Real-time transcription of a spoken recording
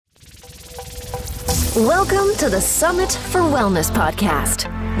Welcome to the Summit for Wellness podcast,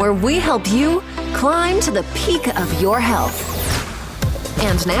 where we help you climb to the peak of your health.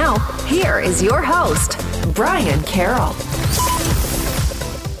 And now, here is your host, Brian Carroll.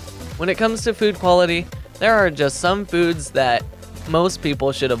 When it comes to food quality, there are just some foods that most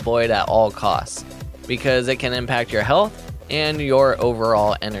people should avoid at all costs because it can impact your health and your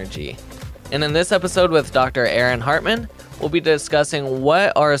overall energy. And in this episode with Dr. Aaron Hartman, we'll be discussing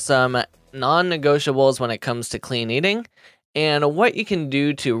what are some non-negotiables when it comes to clean eating and what you can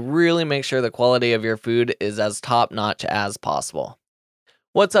do to really make sure the quality of your food is as top-notch as possible.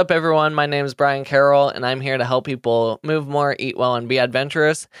 What's up, everyone? My name is Brian Carroll, and I'm here to help people move more, eat well, and be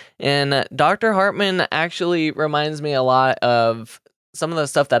adventurous. And Dr. Hartman actually reminds me a lot of some of the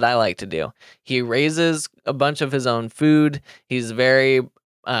stuff that I like to do. He raises a bunch of his own food. He's very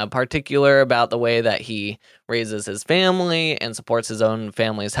particular about the way that he raises his family and supports his own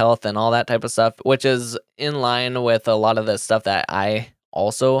family's health and all that type of stuff, which is in line with a lot of the stuff that I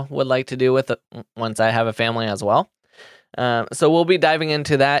also would like to do with it once I have a family as well. So we'll be diving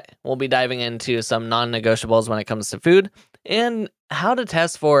into that. We'll be diving into some non-negotiables when it comes to food and how to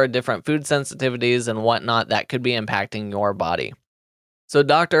test for different food sensitivities and whatnot that could be impacting your body. So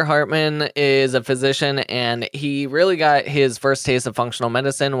Dr. Hartman is a physician, and he really got his first taste of functional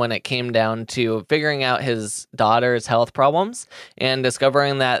medicine when it came down to figuring out his daughter's health problems and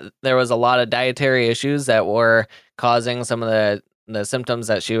discovering that there was a lot of dietary issues that were causing some of the symptoms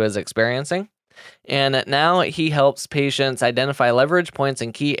that she was experiencing. And now he helps patients identify leverage points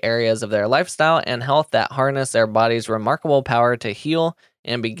in key areas of their lifestyle and health that harness their body's remarkable power to heal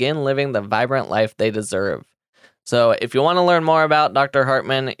and begin living the vibrant life they deserve. So if you want to learn more about Dr.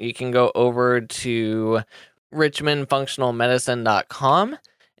 Hartman, you can go over to richmondfunctionalmedicine.com,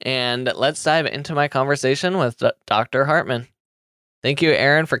 and let's dive into my conversation with Dr. Hartman. Thank you,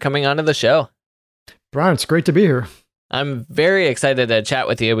 Aaron, for coming onto the show. Brian, it's great to be here. I'm very excited to chat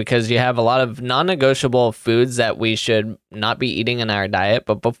with you because you have a lot of non-negotiable foods that we should not be eating in our diet.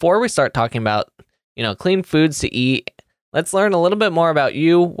 But before we start talking about, clean foods to eat, let's learn a little bit more about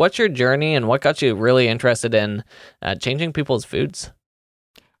you. What's your journey and what got you really interested in changing people's foods?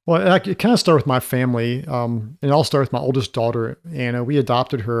 Well, it kind of started with my family. And it all started with my oldest daughter, Anna. We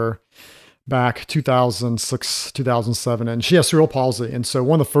adopted her back 2006, 2007, and she has cerebral palsy. And so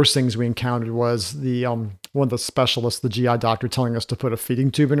one of the first things we encountered was one of the specialists, the GI doctor, telling us to put a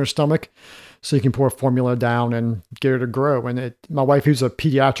feeding tube in her stomach so you can pour formula down and get her to grow. And my wife, who's a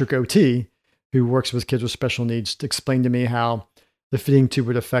pediatric OT, who works with kids with special needs, explained to me how the feeding tube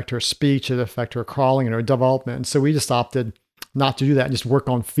would affect her speech, it'd affect her crawling and her development. And so we just opted not to do that and just work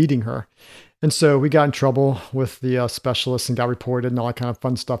on feeding her. And so we got in trouble with the specialist and got reported, and all that kind of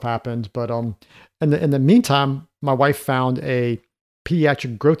fun stuff happened. But in the meantime, my wife found a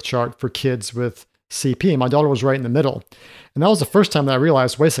pediatric growth chart for kids with CP, and my daughter was right in the middle. And that was the first time that I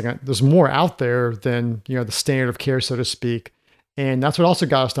realized, wait a second, there's more out there than the standard of care, so to speak. And that's what also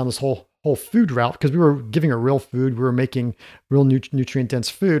got us down this whole food route, because we were giving her real food. We were making real nutrient-dense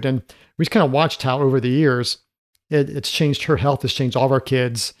food. And we just kind of watched how over the years, it's changed her health. It's changed all of our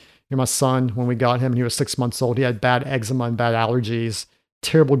kids. My son, when we got him, he was 6 months old. He had bad eczema and bad allergies,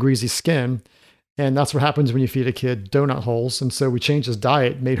 terrible greasy skin. And that's what happens when you feed a kid donut holes. And so we changed his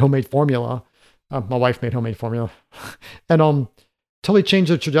diet, made homemade formula. My wife made homemade formula. And totally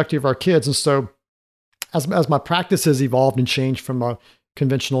changed the trajectory of our kids. And so as my practice has evolved and changed from a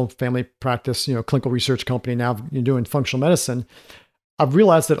conventional family practice, clinical research company, now doing functional medicine, I've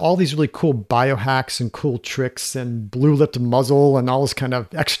realized that all these really cool biohacks and cool tricks and blue-lipped muzzle and all this kind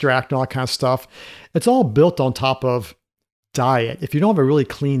of extract and all that kind of stuff, it's all built on top of diet. If you don't have a really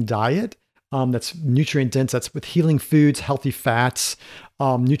clean diet that's nutrient-dense, that's with healing foods, healthy fats,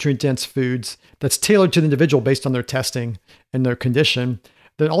 nutrient-dense foods, that's tailored to the individual based on their testing and their condition,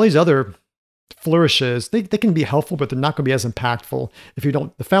 then all these other flourishes, they can be helpful, but they're not going to be as impactful if you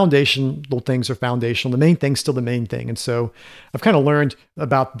don't. The foundational things are foundational. The main thing's still the main thing. And so I've kind of learned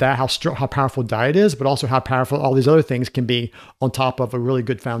about that, how powerful diet is, but also how powerful all these other things can be on top of a really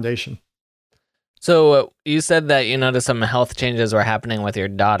good foundation. So you said that you noticed some health changes were happening with your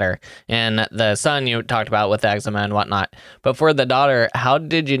daughter, and the son you talked about with eczema and whatnot. But for the daughter, how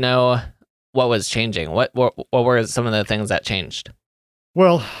did you know what was changing? What were some of the things that changed?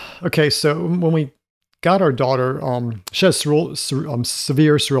 Well, okay, so when we got our daughter, she has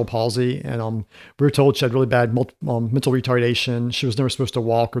severe cerebral palsy, and we were told she had really bad mental retardation. She was never supposed to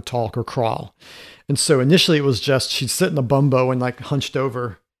walk or talk or crawl. And so initially it was just she'd sit in a bumbo and hunched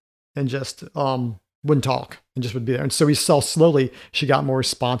over and just wouldn't talk and just would be there. And so we saw slowly she got more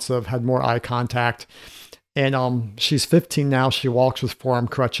responsive, had more eye contact. And she's 15 now. She walks with forearm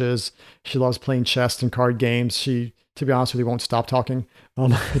crutches. She loves playing chess and card games. She, to be honest with you, won't stop talking.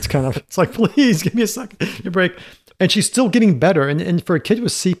 It's like, please give me a second, give me a break. And she's still getting better. And for a kid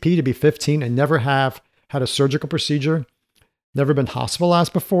with CP to be 15 and never have had a surgical procedure, never been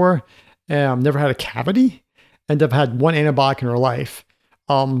hospitalized before, never had a cavity, and have had one antibiotic in her life,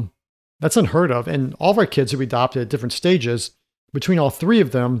 that's unheard of. And all of our kids who we adopted at different stages, between all three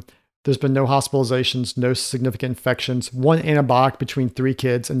of them, there's been no hospitalizations, no significant infections, one antibiotic between three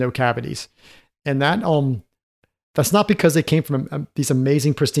kids, and no cavities. And that's not because they came from these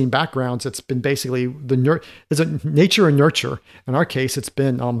amazing, pristine backgrounds. It's been basically is it nature or nurture? In our case, it's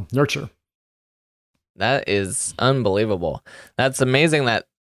been nurture. That is unbelievable. That's amazing that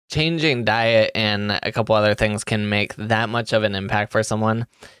changing diet and a couple other things can make that much of an impact for someone.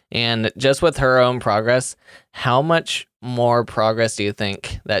 And just with her own progress, how much more progress do you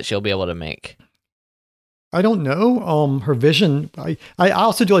think that she'll be able to make? I don't know. Her vision, I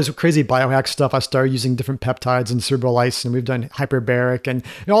also do all this crazy biohack stuff. I started using different peptides and cerebral ice, and we've done hyperbaric and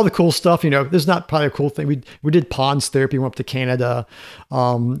all the cool stuff. There's not probably a cool thing. We did PONS therapy, went up to Canada,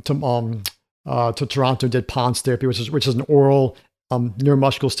 to Toronto, did PONS therapy, which is an oral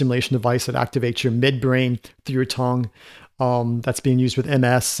neuromuscular stimulation device that activates your midbrain through your tongue. That's being used with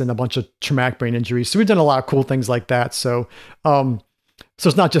MS and a bunch of traumatic brain injuries. So we've done a lot of cool things like that. So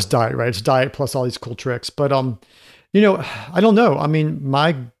it's not just diet, right? It's diet plus all these cool tricks. But I don't know. I mean,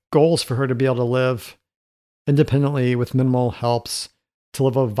 my goal is for her to be able to live independently with minimal helps, to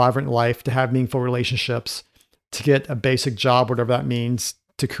live a vibrant life, to have meaningful relationships, to get a basic job, whatever that means,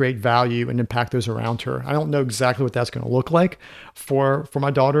 to create value and impact those around her. I don't know exactly what that's going to look like for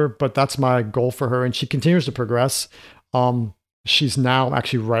my daughter, but that's my goal for her. And she continues to progress. She's now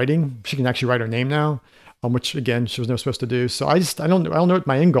actually writing. She can actually write her name now, which again, she was never supposed to do. So I don't know what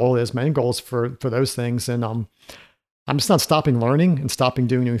my end goal is. My end goal is for those things. And I'm just not stopping learning and stopping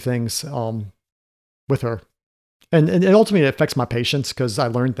doing new things with her. And ultimately it affects my patients because I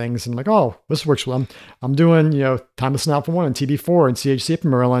learn things and I'm like, oh, this works well. I'm doing, Thymosin alpha-1 and TB4 and CHC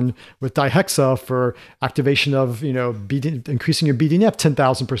ipamorelin with dihexa for activation of, increasing your BDNF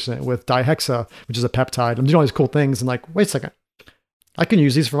 10,000% with dihexa, which is a peptide. I'm doing all these cool things and like, wait a second, I can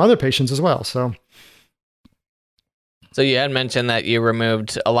use these from other patients as well. So you had mentioned that you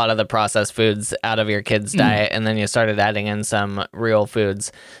removed a lot of the processed foods out of your kids' diet, and then you started adding in some real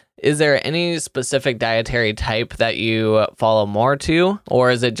foods. Is there any specific dietary type that you follow more to, or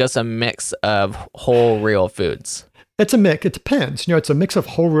is it just a mix of whole real foods? It's a mix. It depends. It's a mix of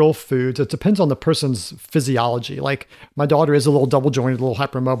whole real foods. It depends on the person's physiology. Like my daughter is a little double jointed, a little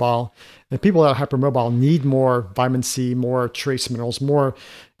hypermobile, and people that are hypermobile need more vitamin C, more trace minerals, more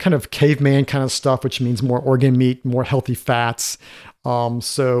kind of caveman kind of stuff, which means more organ meat, more healthy fats.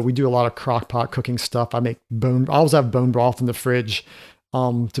 So we do a lot of crock pot cooking stuff. I always have bone broth in the fridge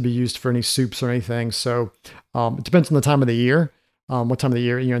to be used for any soups or anything. So it depends on the time of the year. What time of the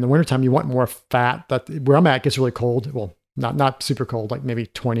year, in the wintertime, you want more fat. Where I'm at, it gets really cold. Well, not super cold, like maybe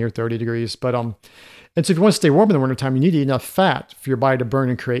 20 or 30 degrees. But, and so if you want to stay warm in the wintertime, you need to eat enough fat for your body to burn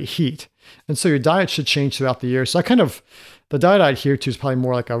and create heat. And so your diet should change throughout the year. So the diet I adhere to is probably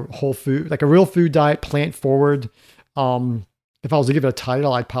more like a whole food, like a real food diet, plant forward. If I was to give it a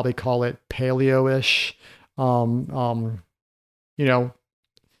title, I'd probably call it paleo-ish.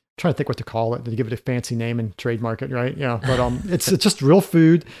 Trying to think what to call it, to give it a fancy name and trademark it, right? Yeah, but it's just real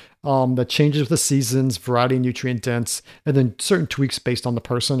food that changes with the seasons, variety, nutrient dense, and then certain tweaks based on the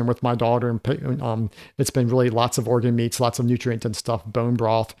person. And with my daughter, and it's been really lots of organ meats, lots of nutrient dense stuff, bone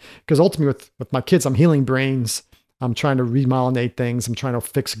broth. Because ultimately, with my kids, I'm healing brains. I'm trying to remyelinate things. I'm trying to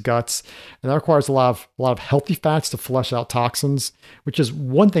fix guts, and that requires a lot of healthy fats to flush out toxins. Which is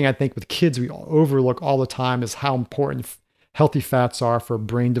one thing I think with kids we overlook all the time is how important healthy fats are for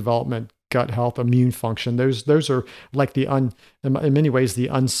brain development, gut health, immune function. Those are like in many ways, the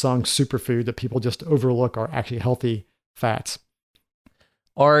unsung superfood that people just overlook are actually healthy fats.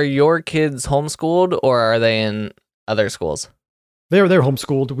 Are your kids homeschooled or are they in other schools? They're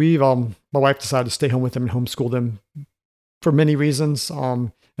homeschooled. My wife decided to stay home with them and homeschool them for many reasons.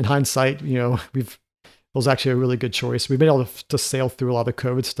 In hindsight, it was actually a really good choice. We've been able to sail through a lot of the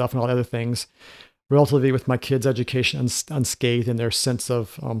COVID stuff and all the other things relatively with my kids' education unscathed and their sense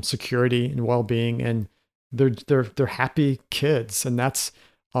of security and well-being, and they're happy kids, and that's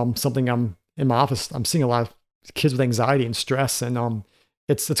something I'm in my office. I'm seeing a lot of kids with anxiety and stress, and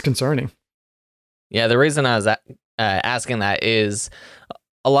it's concerning. Yeah, the reason I was asking that is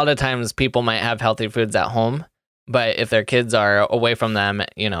a lot of times people might have healthy foods at home, But if their kids are away from them,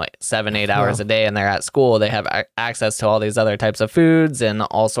 7-8 hours a day and they're at school, they have access to all these other types of foods and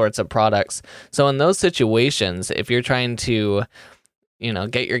all sorts of products. So in those situations, if you're trying to,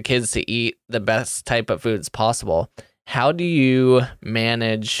 get your kids to eat the best type of foods possible, how do you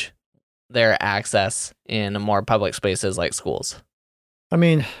manage their access in more public spaces like schools? I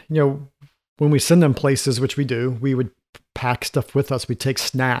mean, when we send them places, which we do, we would pack stuff with us. We take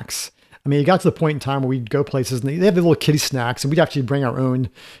snacks. I mean, it got to the point in time where we'd go places and they have the little kiddie snacks, and we'd actually bring our own,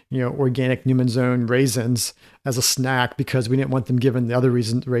 organic Newman's Own raisins as a snack because we didn't want them given the other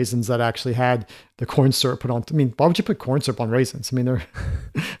raisins that actually had the corn syrup put on. I mean, why would you put corn syrup on raisins? I mean,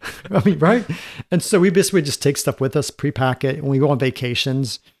 right? And so we basically just take stuff with us, pre-pack it. When we go on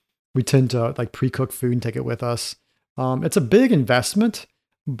vacations, we tend to like pre-cook food and take it with us. It's a big investment,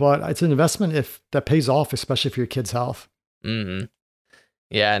 but it's an investment that pays off, especially for your kids' health. Mm-hmm.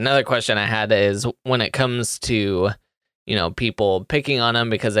 Yeah, another question I had is when it comes to, people picking on them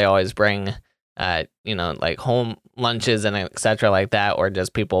because they always bring, like home lunches and et cetera like that, or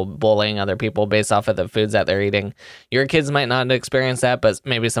just people bullying other people based off of the foods that they're eating. Your kids might not experience that, but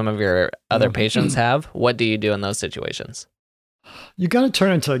maybe some of your other patients have. What do you do in those situations? You got to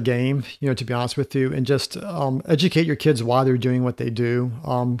turn into a game, to be honest with you, and just educate your kids why they're doing what they do.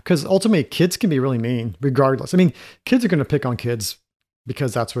 Because ultimately, kids can be really mean regardless. I mean, kids are going to pick on kids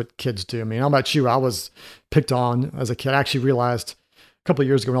because that's what kids do. I mean, how about you? I was picked on as a kid. I actually realized a couple of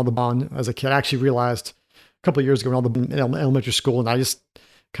years ago when all the elementary school, and I just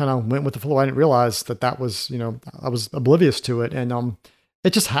kind of went with the flow. I didn't realize that was, I was oblivious to it. And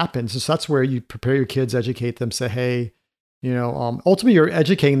it just happens. So that's where you prepare your kids, educate them, say, hey, ultimately you're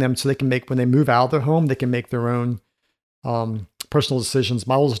educating them so they can when they move out of their home, they can make their own personal decisions.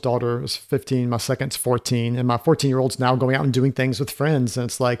 My oldest daughter is 15, my second's 14, and my 14-year-old's now going out and doing things with friends. And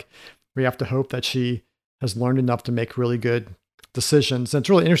it's like, we have to hope that she has learned enough to make really good decisions. And it's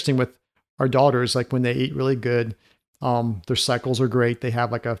really interesting with our daughters, like when they eat really good, their cycles are great. They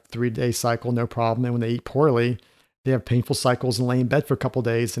have like a 3-day cycle, no problem. And when they eat poorly, they have painful cycles and lay in bed for a couple of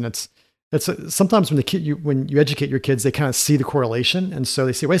days. And it's sometimes when you educate your kids, they kind of see the correlation. And so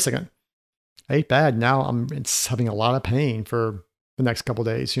they say, wait a second, I ate bad. Now I'm having a lot of pain for the next couple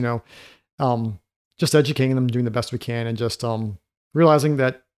of days, just educating them, doing the best we can, and just realizing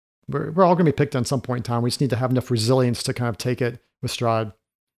that we're all going to be picked on some point in time. We just need to have enough resilience to kind of take it with stride.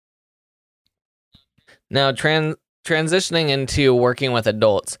 Now, transitioning into working with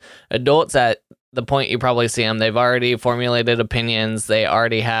adults at the point you probably see them, they've already formulated opinions. They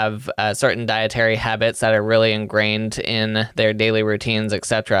already have certain dietary habits that are really ingrained in their daily routines,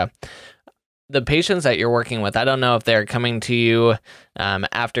 etc. The patients that you're working with, I don't know if they're coming to you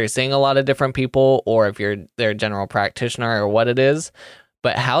after seeing a lot of different people or if you're their general practitioner or what it is,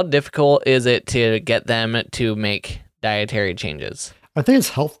 but how difficult is it to get them to make dietary changes? I think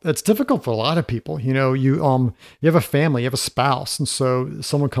it's difficult for a lot of people. You have a family, you have a spouse. And so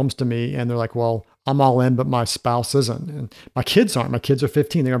someone comes to me and they're like, well, I'm all in, but my spouse isn't. And my kids aren't. My kids are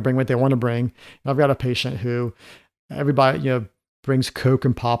 15. They're going to bring what they want to bring. And I've got a patient who everybody, brings Coke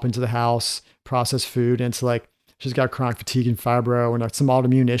and pop into the house, processed food. And it's like, she's got chronic fatigue and fibro and some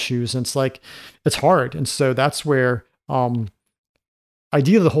autoimmune issues. And it's like, it's hard. And so that's where,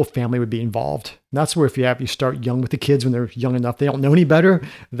 ideally the whole family would be involved. And that's where if you start young with the kids when they're young enough, they don't know any better,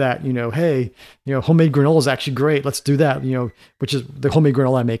 that, hey, homemade granola is actually great. Let's do that, which is the homemade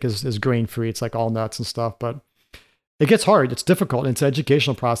granola I make is grain-free. It's like all nuts and stuff, but it gets hard. It's difficult. And it's an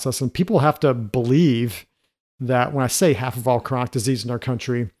educational process. And people have to believe that when I say half of all chronic disease in our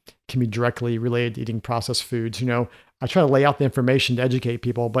country can be directly related to eating processed foods, I try to lay out the information to educate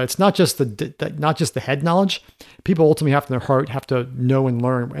people, but it's not just the head knowledge. People ultimately have to, in their heart, have to know and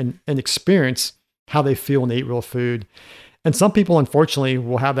learn and experience how they feel when they eat real food. And some people, unfortunately,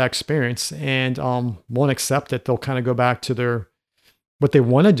 will have that experience and won't accept it. They'll kind of go back to what they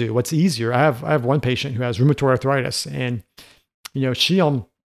want to do, what's easier. I have one patient who has rheumatoid arthritis, and she'll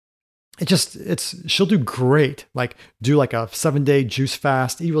do great. Like do like a 7-day juice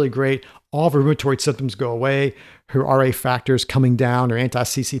fast, eat really great. All of her rheumatoid symptoms go away. Her RA factors coming down, her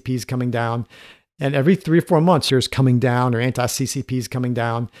anti-CCPs coming down. And every 3 or 4 months, hers coming down, her anti-CCPs coming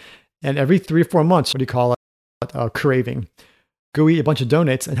down. And every 3 or 4 months, what do you call it? Craving. Go eat a bunch of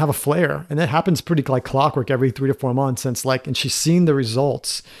donuts and have a flare. And that happens pretty like clockwork every 3 to 4 months. And it's like, and she's seen the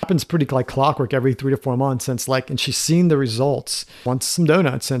results. Happens pretty like clockwork every 3 to 4 months. And it's like, and she's seen the results. Wants some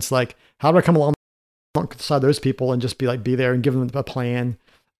donuts. And it's like, how do I come alongside those people and just be there and give them a plan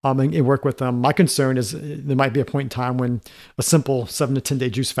and work with them? My concern is there might be a point in time when a simple 7 to 10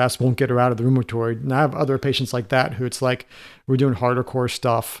 day juice fast won't get her out of the rheumatoid. And I have other patients like that who it's like, we're doing harder core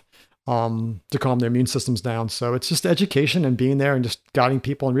stuff. to calm their immune systems down. So it's just education and being there and just guiding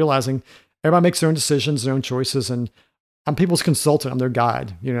people and realizing everybody makes their own decisions, their own choices. And I'm people's consultant. I'm their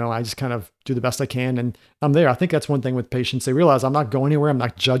guide. I just kind of do the best I can. And I'm there. I think that's one thing with patients. They realize I'm not going anywhere. I'm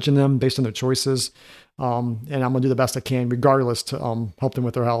not judging them based on their choices. And I'm going to do the best I can regardless to help them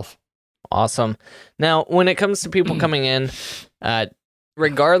with their health. Awesome. Now, when it comes to people coming in,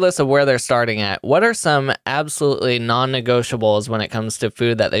 regardless of where they're starting at, what are some absolutely non-negotiables when it comes to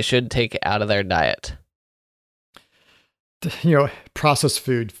food that they should take out of their diet? Processed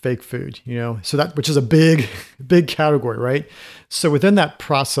food, fake food, so that, which is a big category, right? So within that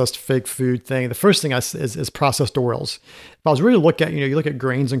processed fake food thing, the first thing is processed oils. If I was really to look at, you look at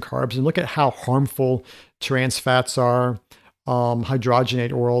grains and carbs and look at how harmful trans fats are,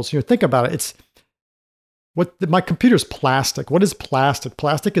 hydrogenate oils, think about it. It's my computer's plastic. What is plastic?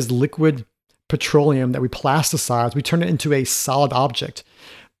 Plastic is liquid petroleum that we plasticize. We turn it into a solid object.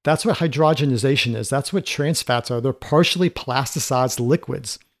 That's what hydrogenization is. That's what trans fats are. They're partially plasticized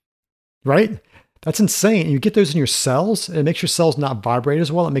liquids, right? That's insane. You get those in your cells, and it makes your cells not vibrate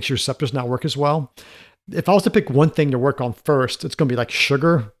as well. It makes your receptors not work as well. If I was to pick one thing to work on first, it's going to be like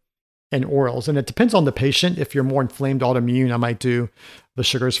sugar and oils. And it depends on the patient. If you're more inflamed autoimmune, I might do the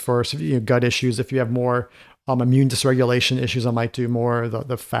sugars first. If you have gut issues, if you have more immune dysregulation issues, I might do more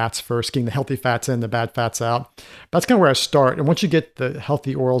the fats first, getting the healthy fats in, the bad fats out. That's kind of where I start. And once you get the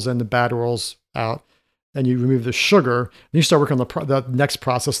healthy oils in, the bad oils out, and you remove the sugar, then you start working on the next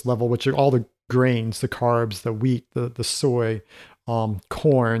process level, which are all the grains, the carbs, the wheat, the soy,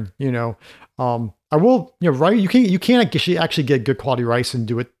 corn. I will, right? You can't actually get good quality rice and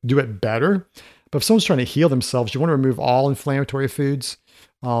do it better. But if someone's trying to heal themselves, you want to remove all inflammatory foods,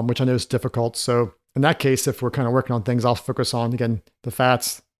 which I know is difficult. So in that case, if we're kind of working on things, I'll focus on, again, the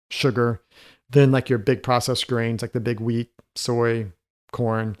fats, sugar, then like your big processed grains, like the big wheat, soy,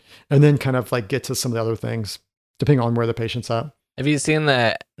 corn, and then kind of like get to some of the other things, depending on where the patient's at. Have you seen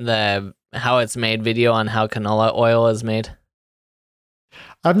the how it's made video on how canola oil is made?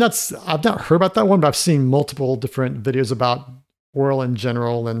 I've not heard about that one, but I've seen multiple different videos about oil in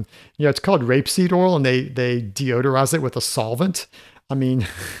general. And, it's called rapeseed oil, and they deodorize it with a solvent. I mean,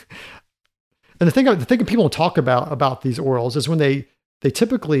 and the thing people don't talk about these oils is when they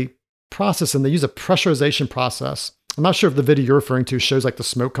typically process them, they use a pressurization process. I'm not sure if the video you're referring to shows like the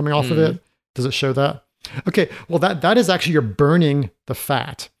smoke coming off of it. Does it show that? Okay, well that is actually you're burning the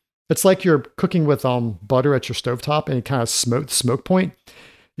fat. It's like you're cooking with butter at your stovetop and it kind of smoke point.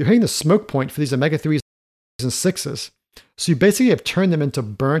 You're hitting the smoke point for these omega-3s and 6s. So you basically have turned them into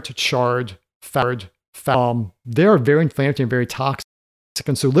burnt, charred fat. They are very inflammatory and very toxic.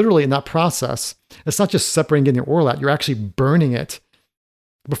 And so literally in that process, it's not just separating getting the oil out, you're actually burning it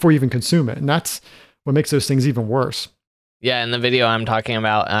before you even consume it. And that's what makes those things even worse. Yeah, in the video I'm talking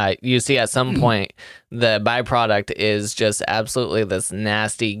about, you see at some point the byproduct is just absolutely this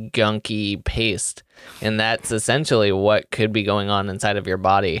nasty, gunky paste. And that's essentially what could be going on inside of your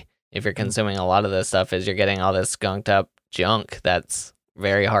body if you're consuming a lot of this stuff, is you're getting all this skunked up junk that's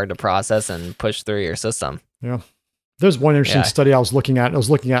very hard to process and push through your system. Yeah. There's one interesting study I was looking at. I was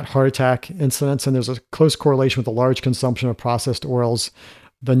looking at heart attack incidence, and there's a close correlation with the large consumption of processed oils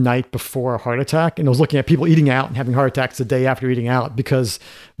the night before a heart attack. And I was looking at people eating out and having heart attacks the day after eating out, because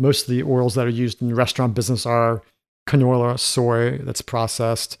most of the oils that are used in the restaurant business are canola, soy that's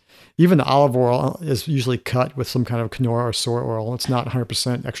processed. Even the olive oil is usually cut with some kind of canola or soy oil. It's not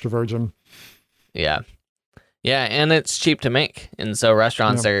 100% extra virgin. Yeah. Yeah, and it's cheap to make. And so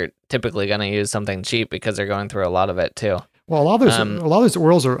restaurants are typically going to use something cheap because they're going through a lot of it too. Well, a lot of those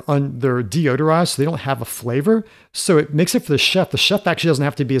oils are they're deodorized, so they don't have a flavor. So it makes it for the chef. The chef actually doesn't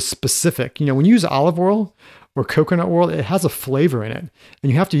have to be as specific. When you use olive oil or coconut oil, it has a flavor in it,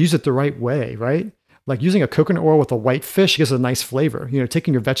 and you have to use it the right way, right? Like using a coconut oil with a white fish gives it a nice flavor.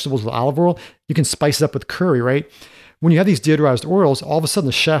 Taking your vegetables with olive oil, you can spice it up with curry, right? When you have these deodorized oils, all of a sudden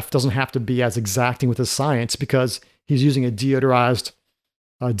the chef doesn't have to be as exacting with his science because he's using a deodorized,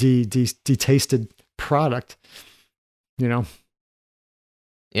 detasted product. Yep.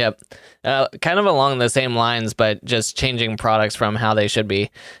 Kind of along the same lines, but just changing products from how they should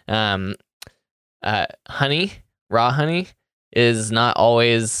be. Honey, raw honey, is not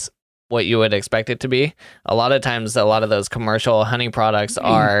always what you would expect it to be. A lot of times, a lot of those commercial honey products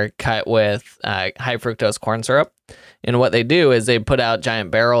are cut with high fructose corn syrup. And what they do is they put out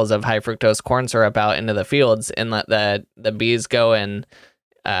giant barrels of high fructose corn syrup out into the fields and let the bees go and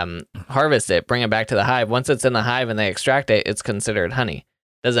harvest it, bring it back to the hive. Once it's in the hive and they extract it, it's considered honey.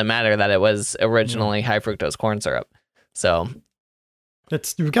 Doesn't matter that it was originally high fructose corn syrup. So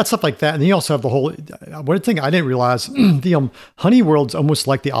You've got stuff like that, and then you also have the whole. One thing I didn't realize, the honey world's almost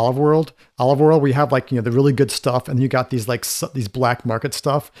like the olive world. Olive world, where you have like the really good stuff, and you got these like these black market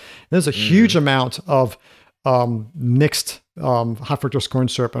stuff. And there's a huge amount of mixed high fructose corn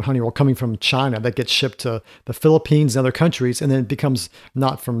syrup and honey oil coming from China that gets shipped to the Philippines and other countries, and then it becomes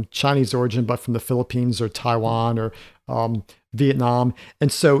not from Chinese origin, but from the Philippines or Taiwan or Vietnam.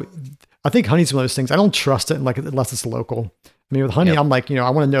 And so I think honey's one of those things. I don't trust it unless it's local. I mean, with honey, I'm like, I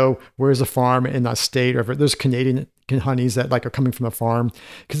want to know where's a farm in that state, or if there's Canadian honeys that like are coming from a farm,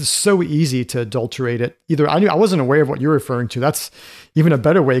 because it's so easy to adulterate it. Either I wasn't aware of what you're referring to. That's even a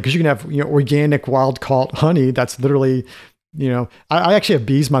better way, because you can have organic wild caught honey that's literally, I actually have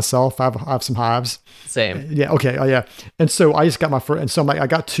bees myself. I have some hives. Same. Yeah. Okay. Oh yeah. And so I just got my first, and so I'm like, I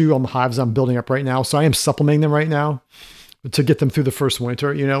got 2 hives I'm building up right now. So I am supplementing them right now to get them through the first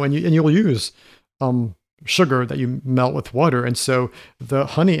winter. And you'll use sugar that you melt with water, and so the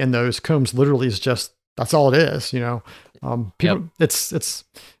honey in those combs literally is just, that's all it is. People, it's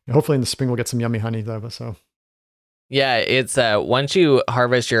hopefully in the spring we'll get some yummy honey though. So yeah, it's once you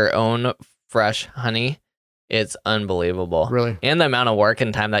harvest your own fresh honey, it's unbelievable. Really, and the amount of work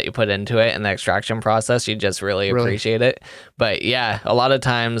and time that you put into it and the extraction process, you just really appreciate it. But yeah, a lot of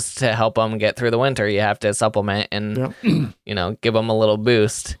times to help them get through the winter, you have to supplement and give them a little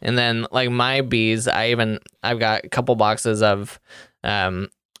boost. And then like my bees, I've got a couple boxes of a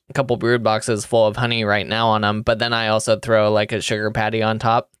couple brood boxes full of honey right now on them, but then I also throw like a sugar patty on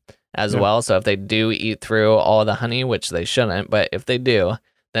top as well. So if they do eat through all the honey, which they shouldn't, but if they do,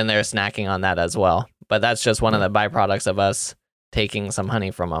 then they're snacking on that as well. But that's just one of the byproducts of us taking some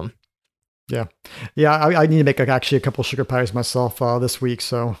honey from them. Yeah. I need to make actually a couple sugar pies myself this week.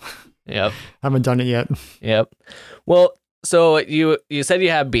 So yep, I haven't done it yet. Yep. Well, so you said you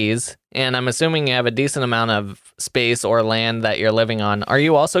have bees, and I'm assuming you have a decent amount of space or land that you're living on. Are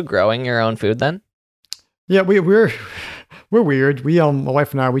you also growing your own food then? Yeah, we're weird. My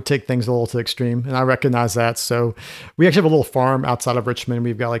wife and I, we take things a little to the extreme, and I recognize that. So we actually have a little farm outside of Richmond.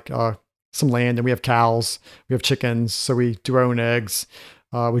 We've got like some land, and we have cows, we have chickens. So we do our own eggs.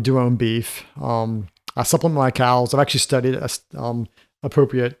 We do our own beef. I supplement my cows. I've actually studied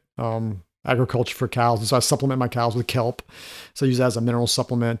appropriate agriculture for cows. And so I supplement my cows with kelp. So I use that as a mineral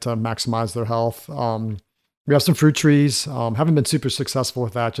supplement to maximize their health. We have some fruit trees. Haven't been super successful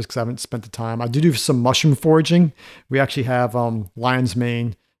with that just because I haven't spent the time. I do some mushroom foraging. We actually have lion's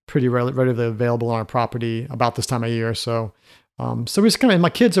mane pretty readily available on our property about this time of year. So we're just kind of, and my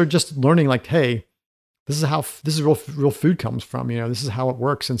kids are just learning like, hey, this is real food comes from, this is how it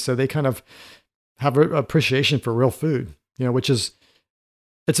works. And so they kind of have an appreciation for real food, which is,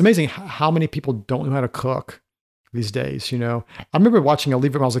 it's amazing how many people don't know how to cook these days. I remember watching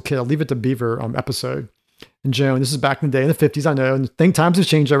when I was a kid, a Leave It to Beaver episode. And Joan, this is back in the day in the 50s, I know, and times have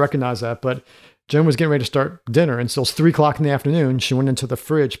changed, I recognize that, but Joan was getting ready to start dinner, and so it was 3:00 in the afternoon. She went into the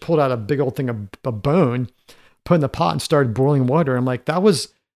fridge, pulled out a big old thing of bone, put in the pot, and started boiling water. I'm like, that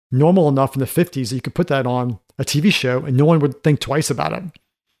was normal enough in the 50s that you could put that on a TV show and no one would think twice about it.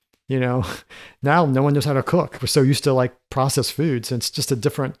 Now no one knows how to cook. We're so used to like processed foods, and it's just a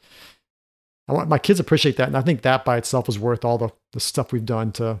different. My kids appreciate that, and I think that by itself is worth all the stuff we've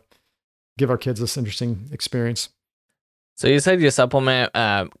done to give our kids this interesting experience. So you said you supplement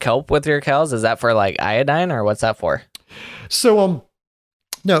kelp with your cows. Is that for like iodine, or what's that for? So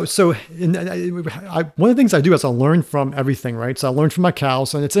no. So one of the things I do is I learn from everything, right? So I learn from my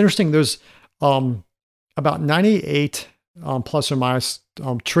cows, and it's interesting. There's about 98 plus or minus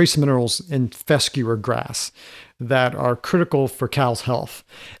trace minerals in fescue or grass that are critical for cows' health.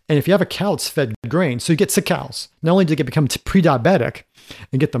 And if you have a cow that's fed grain, so you get sick cows. Not only do they become pre-diabetic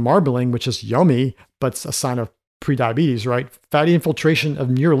and get the marbling, which is yummy, but it's a sign of pre-diabetes, right? Fatty infiltration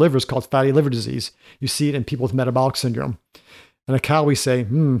of your liver is called fatty liver disease. You see it in people with metabolic syndrome. And a cow, we say,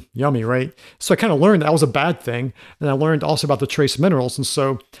 yummy, right? So I kind of learned that was a bad thing. And I learned also about the trace minerals. And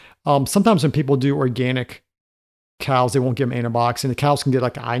so sometimes when people do organic cows, they won't give them antibiotics, and the cows can get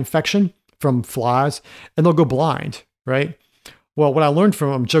like an eye infection from flies, and they'll go blind, right? Well, what I learned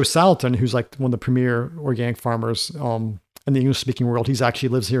from Joe Salatin, who's like one of the premier organic farmers in the English-speaking world, he actually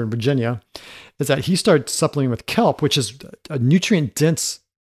lives here in Virginia, is that he started supplementing with kelp, which is a nutrient-dense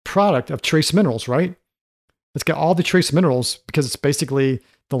product of trace minerals, right? It's got all the trace minerals because it's basically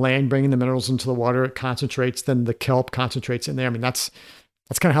the land bringing the minerals into the water. It concentrates, then the kelp concentrates in there. I mean, that's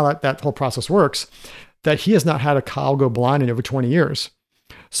kind of how that whole process works. That he has not had a cow go blind in over 20 years.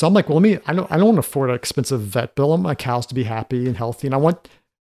 So I'm like, well, I don't want to afford an expensive vet bill. I want my cows to be happy and healthy, and I want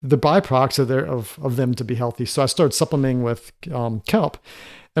the byproducts of them to be healthy. So I started supplementing with kelp.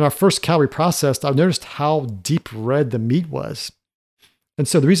 And our first cow we processed, I've noticed how deep red the meat was. And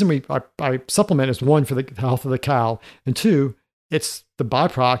so the reason I supplement is one, for the health of the cow, and two, it's the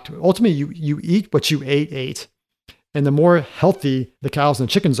byproduct. Ultimately, you eat what you ate. And the more healthy the cows and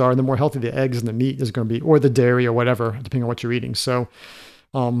the chickens are, the more healthy the eggs and the meat is going to be, or the dairy or whatever, depending on what you're eating. So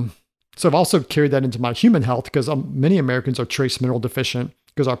I've also carried that into my human health, because many Americans are trace mineral deficient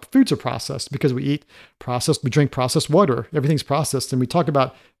because our foods are processed, because we drink processed water. Everything's processed. And we talk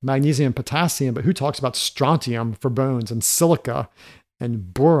about magnesium and potassium, but who talks about strontium for bones, and silica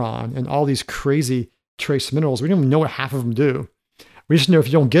and boron and all these crazy trace minerals? We don't even know what half of them do. We just know if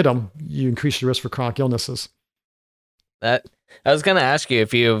you don't get them, you increase your risk for chronic illnesses. I was going to ask you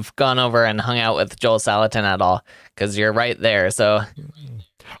if you've gone over and hung out with Joel Salatin at all, because you're right there. So,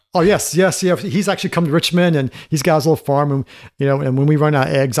 oh yes, yeah. He's actually come to Richmond, and he's got his little farm, and and when we run out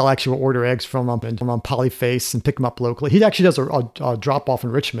of eggs, I'll actually order eggs from Polyface and pick them up locally. He actually does a drop off in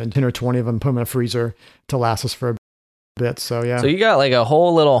Richmond, 10 or 20 of them, put them in a freezer to last us for a bit. So yeah. So you got like a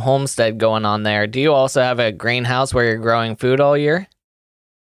whole little homestead going on there. Do you also have a greenhouse where you're growing food all year?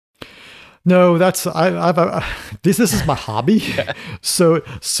 No, this is my hobby. So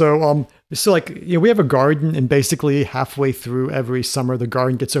like, we have a garden, and basically halfway through every summer, the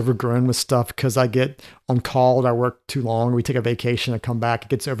garden gets overgrown with stuff because I get on call, I work too long, we take a vacation, I come back, it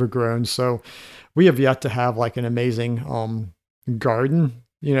gets overgrown. So we have yet to have like an amazing garden.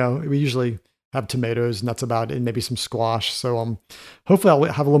 We usually have tomatoes, and that's about it, and maybe some squash. So hopefully I'll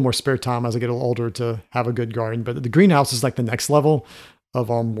have a little more spare time as I get a little older to have a good garden. But the greenhouse is like the next level of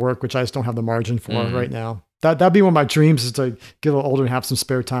work, which I just don't have the margin for right now. That'd be one of my dreams, is to get a little older and have some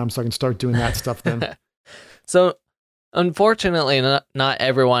spare time so I can start doing that stuff then. So unfortunately, not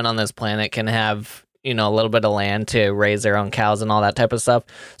everyone on this planet can have, a little bit of land to raise their own cows and all that type of stuff.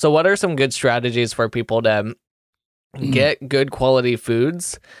 So what are some good strategies for people to get good quality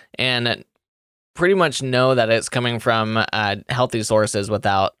foods and pretty much know that it's coming from healthy sources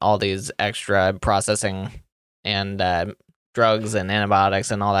without all these extra processing and drugs and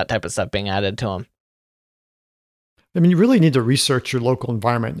antibiotics and all that type of stuff being added to them? I mean, you really need to research your local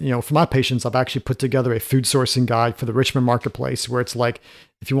environment. For my patients, I've actually put together a food sourcing guide for the Richmond marketplace, where it's like,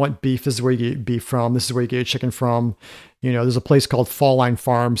 if you want beef, this is where you get beef from. This is where you get your chicken from. There's a place called Fall Line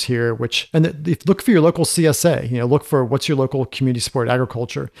Farms here, look for your local CSA. Look for what's your local community supported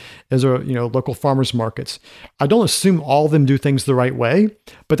agriculture. Is there, local farmers markets. I don't assume all of them do things the right way,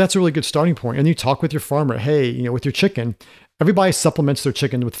 but that's a really good starting point. And you talk with your farmer. Hey, with your chicken, everybody supplements their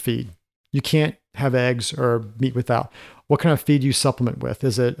chicken with feed. You can't have eggs or meat without. What kind of feed do you supplement with?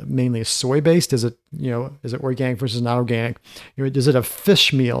 Is it mainly soy-based? Is it organic versus not organic? Is it a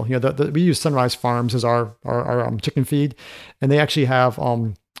fish meal? We use Sunrise Farms as our chicken feed, and they actually have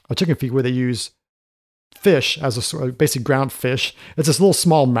a chicken feed where they use fish as a basic ground fish. It's this little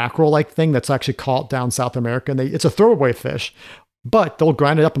small mackerel-like thing that's actually caught down South America, and it's a throwaway fish. But they'll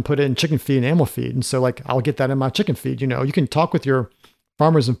grind it up and put it in chicken feed and animal feed. And so like, I'll get that in my chicken feed. You can talk with your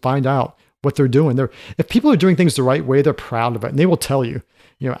farmers and find out what th're doing. If people are doing things the right way, they're proud of it, and they will tell you.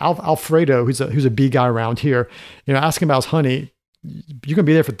 Alfredo, who's a bee guy around here, ask him about his honey. You can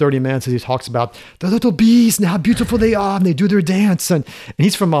be there for 30 minutes as he talks about the little bees and how beautiful they are, and they do their dance. And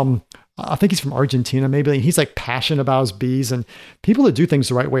he's from I think he's from Argentina, maybe. He's like passionate about his bees, and people that do things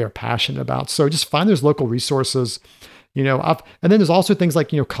the right way are passionate about. So just find those local resources. And then there's also things like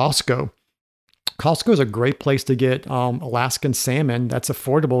Costco. Costco is a great place to get Alaskan salmon that's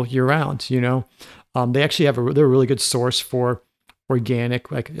affordable year round. They actually they're a really good source for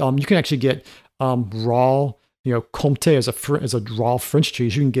organic. Like you can actually get raw. Comté is a raw French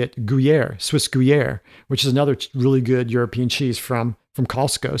cheese. You can get Gruyere, Swiss Gruyere, which is another really good European cheese from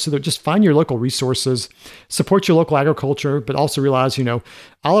Costco. So just find your local resources, support your local agriculture, but also realize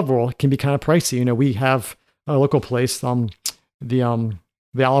olive oil can be kind of pricey. We have a local place,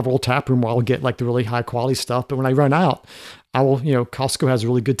 the olive oil tap room, where I'll get like the really high quality stuff. But when I run out, I will, Costco has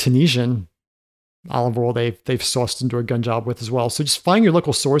really good Tunisian olive oil they've sourced and do a gun job with as well. So just find your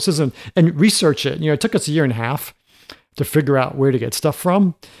local sources and research it. It took us a year and a half to figure out where to get stuff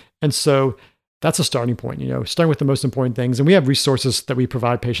from. And so that's a starting point, starting with the most important things. And we have resources that we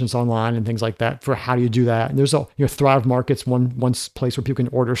provide patients online and things like that for how do you do that. And there's Thrive Markets, one place where people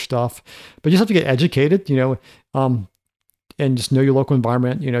can order stuff, but you just have to get educated, and just know your local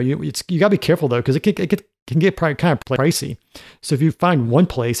environment. You got to be careful though, because it can get kind of pricey. So if you find one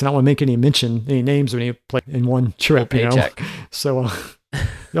place, and I don't want to make any names or any place in one trip, So,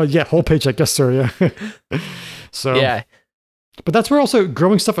 whole paycheck, yes sir, yeah. So yeah. But that's where also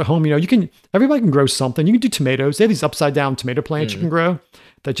growing stuff at home, everybody can grow something. You can do tomatoes. They have these upside down tomato plants you can grow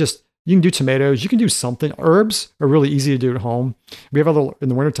that just You can do tomatoes. You can do something. Herbs are really easy to do at home. We have in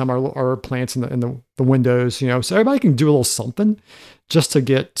the wintertime, our plants in the windows, so everybody can do a little something just to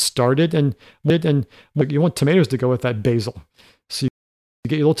get started. And look, you want tomatoes to go with that basil. So you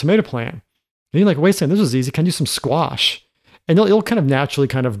get your little tomato plant. And you're like, wait a second, this is easy. Can I do some squash? And it'll kind of naturally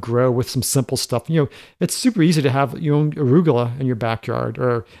kind of grow with some simple stuff. It's super easy to have your own arugula in your backyard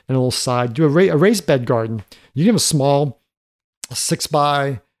or in a little side. Do a raised bed garden. You can have a small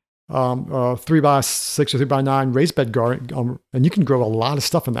 3x6 or 3x9 raised bed garden, and you can grow a lot of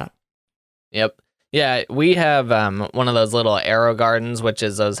stuff in that. Yep. Yeah, we have one of those little aero gardens, which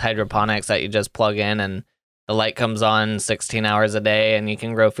is those hydroponics that you just plug in and the light comes on 16 hours a day and you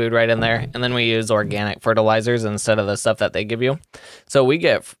can grow food right in there. And then we use organic fertilizers instead of the stuff that they give you. So we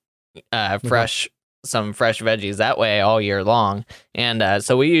get some fresh veggies that way all year long. And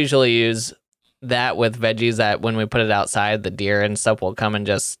so we usually use that with veggies that when we put it outside, the deer and stuff will come and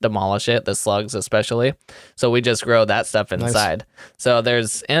just demolish it, the slugs especially. So we just grow that stuff inside. Nice. So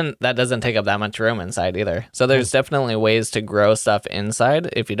and that doesn't take up that much room inside either. So there's definitely ways to grow stuff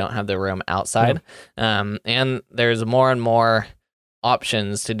inside if you don't have the room outside. Yeah. And there's more and more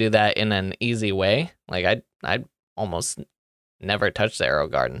options to do that in an easy way. Like I almost never touch the aero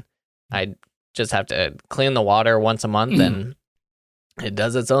garden. I just have to clean the water once a month and it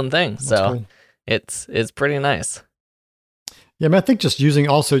does its own thing. That's so cool. It's pretty nice. Yeah, I mean, I think just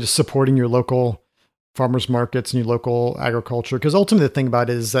supporting your local farmers markets and your local agriculture, because ultimately the thing about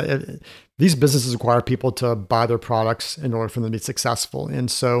it is that these businesses require people to buy their products in order for them to be successful. And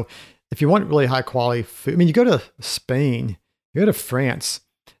so if you want really high quality food, I mean, you go to Spain, you go to France,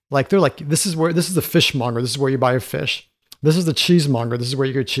 like they're like, this is the fishmonger. This is where you buy your fish. This is the cheesemonger. This is where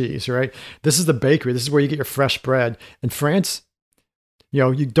you get cheese, right? This is the bakery. This is where you get your fresh bread. In France,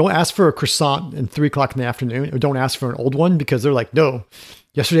 you don't ask for a croissant at 3:00 in the afternoon, or don't ask for an old one, because they're like, no,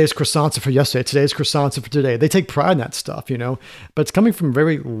 yesterday's croissants are for yesterday. Today's croissants are for today. They take pride in that stuff, but it's coming from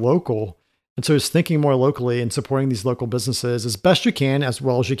very local. And so it's thinking more locally and supporting these local businesses as best you can, as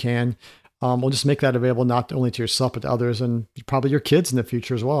well as you can. We'll just make that available not only to yourself, but to others and probably your kids in the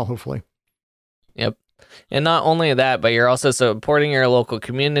future as well, hopefully. Yep. And not only that, but you're also supporting your local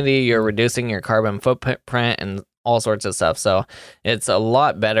community. You're reducing your carbon footprint and all sorts of stuff. So it's a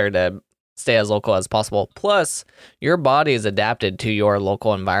lot better to stay as local as possible. Plus, your body is adapted to your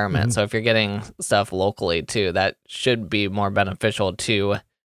local environment. Mm-hmm. So if you're getting stuff locally too, that should be more beneficial to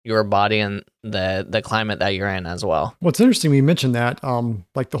your body and the climate that you're in as well. What's interesting, we mentioned that,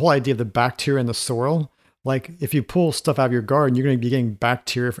 like the whole idea of the bacteria in the soil. Like if you pull stuff out of your garden, you're going to be getting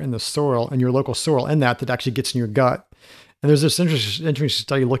bacteria in the soil and your local soil, and that actually gets in your gut. And there's this interesting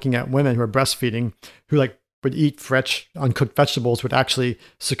study looking at women who are breastfeeding, who would eat fresh, uncooked vegetables, would actually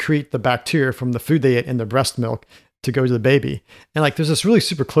secrete the bacteria from the food they ate in the breast milk to go to the baby. And there's this really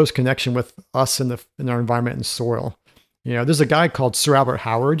super close connection with us in our environment and soil. There's a guy called Sir Albert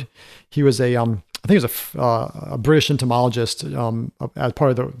Howard. He was I think he was a British entomologist as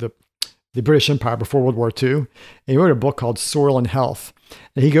part of the British Empire before World War II. And he wrote a book called Soil and Health.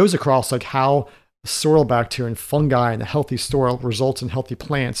 And he goes across how soil bacteria and fungi and a healthy soil results in healthy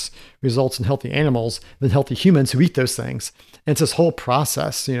plants, results in healthy animals, then healthy humans who eat those things. And it's this whole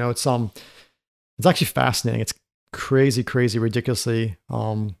process. It's actually fascinating. It's crazy, ridiculously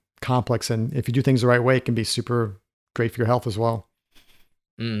complex. And if you do things the right way, it can be super great for your health as well.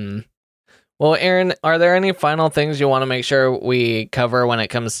 Well, Aaron, are there any final things you want to make sure we cover when it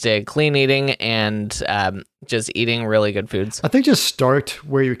comes to clean eating and just eating really good foods? I think just start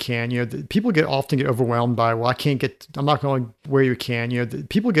where you can. People often get overwhelmed by, I'm not going where you can.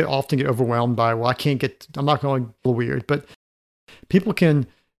 People often get overwhelmed by, I'm not going weird. But people can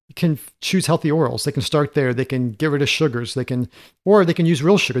choose healthy oils. They can start there. They can get rid of sugars. They can use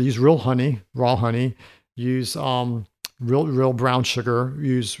real sugar, use real honey, raw honey, use real brown sugar,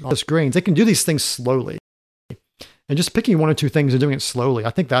 use grains. They can do these things slowly, and just picking one or two things and doing it slowly. I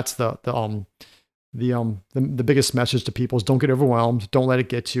think that's the biggest message to people is don't get overwhelmed. Don't let it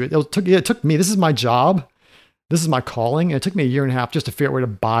get to you. It took me. This is my job. This is my calling. And it took me 1.5 years just to figure out where to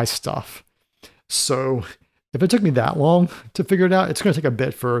buy stuff. So if it took me that long to figure it out, it's going to take a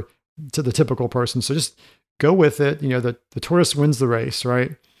bit to the typical person. So just go with it. The tortoise wins the race,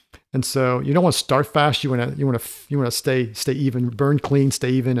 right? And so you don't want to start fast. You want to stay even, burn clean, stay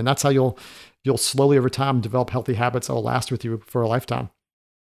even, and that's how you'll slowly over time develop healthy habits that will last with you for a lifetime.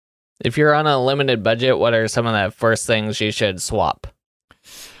 If you're on a limited budget, what are some of the first things you should swap?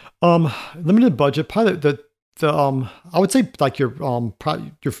 Limited budget, probably I would say your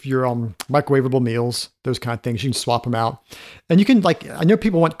microwavable meals, those kind of things. You can swap them out, and you can I know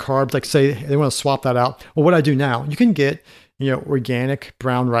people want carbs. Say they want to swap that out. Well, what I do now, you can get organic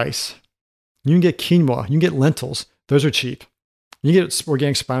brown rice. You can get quinoa. You can get lentils. Those are cheap. You get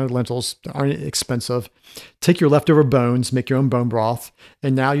organic sprouted lentils, that aren't expensive. Take your leftover bones, make your own bone broth,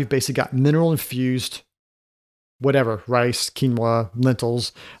 and now you've basically got mineral infused whatever, rice, quinoa,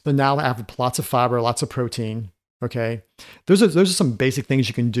 lentils. Then now have lots of fiber, lots of protein. Okay. Those are some basic things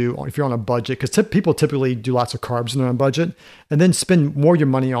you can do if you're on a budget, because people typically do lots of carbs when they're on a budget, and then spend more of your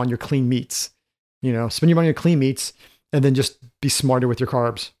money on your clean meats. Spend your money on clean meats and then just be smarter with your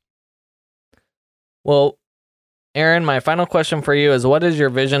carbs. Well, Aaron, my final question for you is, what is your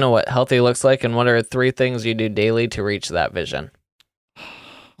vision of what healthy looks like, and what are 3 things you do daily to reach that vision?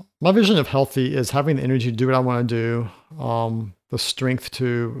 My vision of healthy is having the energy to do what I want to do, the strength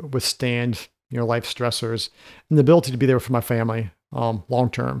to withstand, life stressors, and the ability to be there for my family, long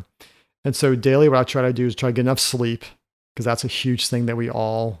term. And so daily, what I try to do is try to get enough sleep, because that's a huge thing that we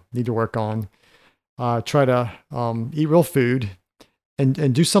all need to work on. Try to eat real food,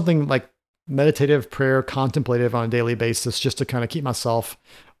 and do something like meditative, prayer, contemplative on a daily basis, just to kind of keep myself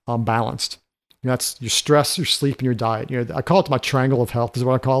balanced. That's your stress, your sleep, and your diet. I call it my triangle of health is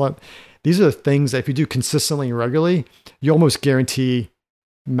what I call it. These are the things that if you do consistently and regularly, you almost guarantee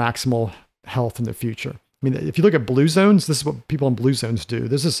maximal health in the future. I mean, if you look at blue zones, this is what people in blue zones do.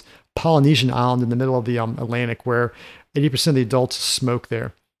 There's this Polynesian island in the middle of the Atlantic where 80% of the adults smoke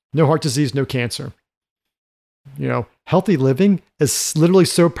there. No heart disease, no cancer. Healthy living is literally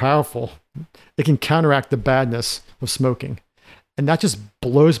so powerful. It can counteract the badness of smoking. And that just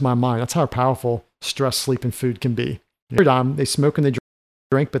blows my mind. That's how powerful stress, sleep, and food can be. They smoke and they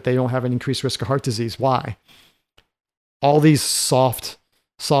drink, but they don't have an increased risk of heart disease. Why? All these soft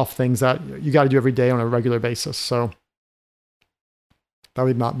things that you got to do every day on a regular basis. So that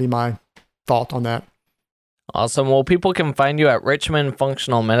would be my thought on that. Awesome. Well, people can find you at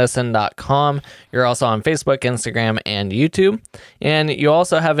richmondfunctionalmedicine.com. You're also on Facebook, Instagram, and YouTube. And you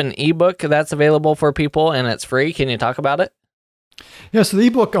also have an ebook that's available for people, and it's free. Can you talk about it? Yeah, so the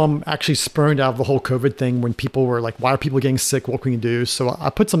ebook actually spurned out of the whole COVID thing when people were like, why are people getting sick? What can you do? So I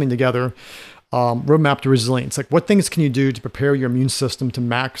put something together, Roadmap to Resilience. Like, what things can you do to prepare your immune system to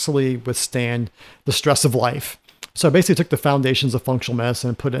maximally withstand the stress of life? So I basically took the foundations of functional medicine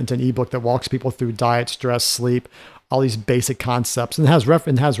and put it into an ebook that walks people through diet, stress, sleep, all these basic concepts, and has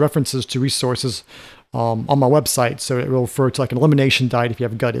references to resources on my website. So it will refer to like an elimination diet if you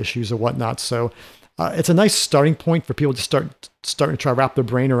have gut issues or whatnot. So it's a nice starting point for people to start to try to wrap their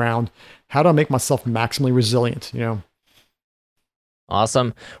brain around, how do I make myself maximally resilient?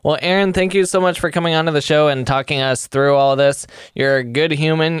 Awesome. Well, Aaron, thank you so much for coming onto the show and talking us through all this. You're a good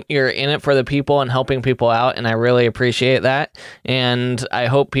human. You're in it for the people and helping people out, and I really appreciate that. And I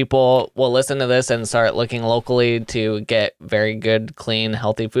hope people will listen to this and start looking locally to get very good, clean,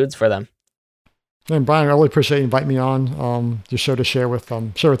 healthy foods for them. And Brian, I really appreciate you inviting me on your show to share with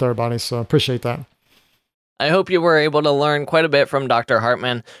everybody. So I appreciate that. I hope you were able to learn quite a bit from Dr.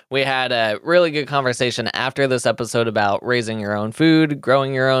 Hartman. We had a really good conversation after this episode about raising your own food,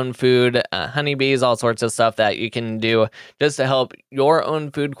 growing your own food, honeybees, all sorts of stuff that you can do just to help your own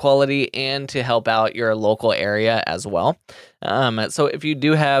food quality and to help out your local area as well. So if you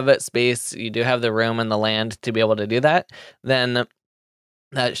do have space, you do have the room and the land to be able to do that, then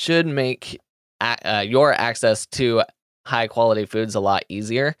that should make your access to high quality foods a lot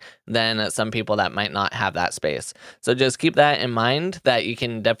easier than some people that might not have that space. So just keep that in mind, that you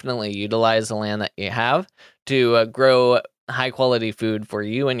can definitely utilize the land that you have to grow high quality food for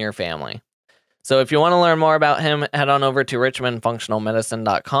you and your family. So if you want to learn more about him, head on over to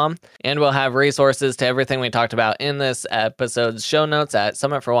richmondfunctionalmedicine.com, and we'll have resources to everything we talked about in this episode's show notes at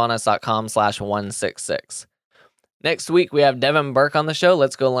summitforwellness.com/166. Next week, we have Devin Burke on the show.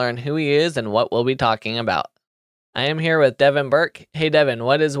 Let's go learn who he is and what we'll be talking about. I am here with Devin Burke. Hey, Devin,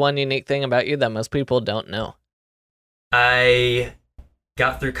 what is one unique thing about you that most people don't know? I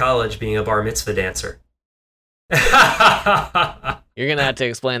got through college being a bar mitzvah dancer. You're going to have to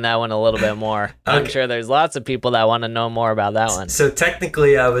explain that one a little bit more. Okay. I'm sure there's lots of people that want to know more about that one. So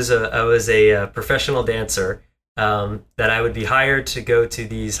technically, I was a professional dancer that I would be hired to go to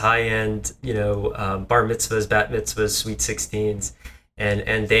these high-end, bar mitzvahs, bat mitzvahs, sweet 16s,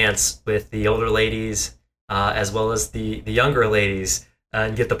 and dance with the older ladies, as well as the younger ladies,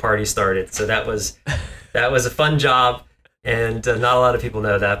 and get the party started. So that was a fun job, and not a lot of people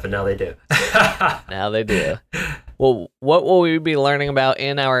know that, but now they do. Now they do. Well, what will we be learning about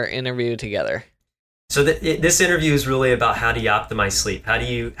in our interview together? So this interview is really about how do you optimize sleep? How do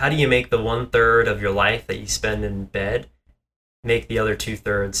you make the 1/3 of your life that you spend in bed make the other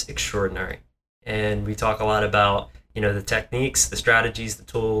 2/3 extraordinary? And we talk a lot about the techniques, the strategies, the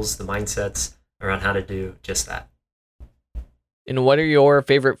tools, the mindsets around how to do just that. And what are your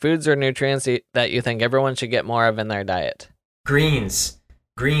favorite foods or nutrients that you think everyone should get more of in their diet? Greens.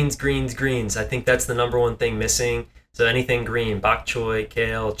 Greens. I think that's the number one thing missing. So anything green, bok choy,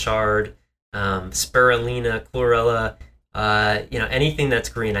 kale, chard, spirulina, chlorella, anything that's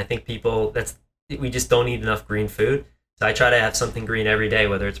green. I think we just don't eat enough green food. So I try to have something green every day,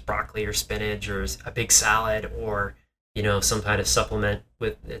 whether it's broccoli or spinach or a big salad or, some kind of supplement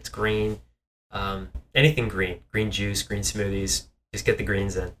it's green. Anything green juice, green smoothies, just get the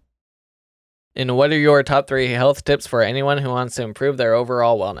greens in. And what are your top 3 health tips for anyone who wants to improve their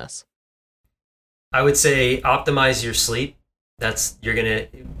overall wellness? I would say optimize your sleep.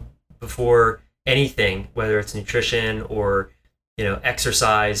 Before anything, whether it's nutrition or,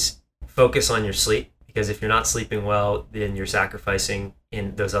 exercise, focus on your sleep, because if you're not sleeping well, then you're sacrificing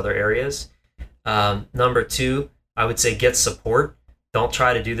in those other areas. Number 2, I would say get support. Don't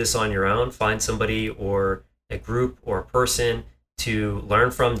try to do this on your own. Find somebody or a group or a person to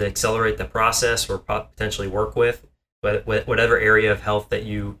learn from to accelerate the process or potentially work with. Whatever area of health that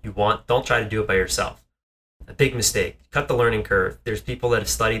you want, don't try to do it by yourself. A big mistake. Cut the learning curve. There's people that have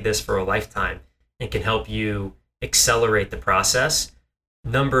studied this for a lifetime and can help you accelerate the process.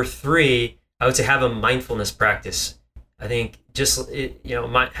 Number 3, I would say have a mindfulness practice. I think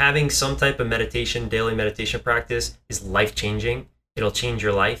having some type of daily meditation practice is life-changing. It'll change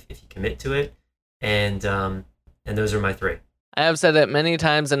your life if you commit to it. And those are my 3. I have said it many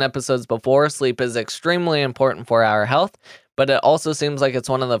times in episodes before, sleep is extremely important for our health, but it also seems like it's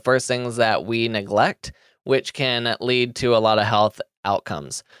one of the first things that we neglect, which can lead to a lot of health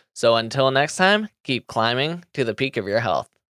outcomes. So until next time, keep climbing to the peak of your health.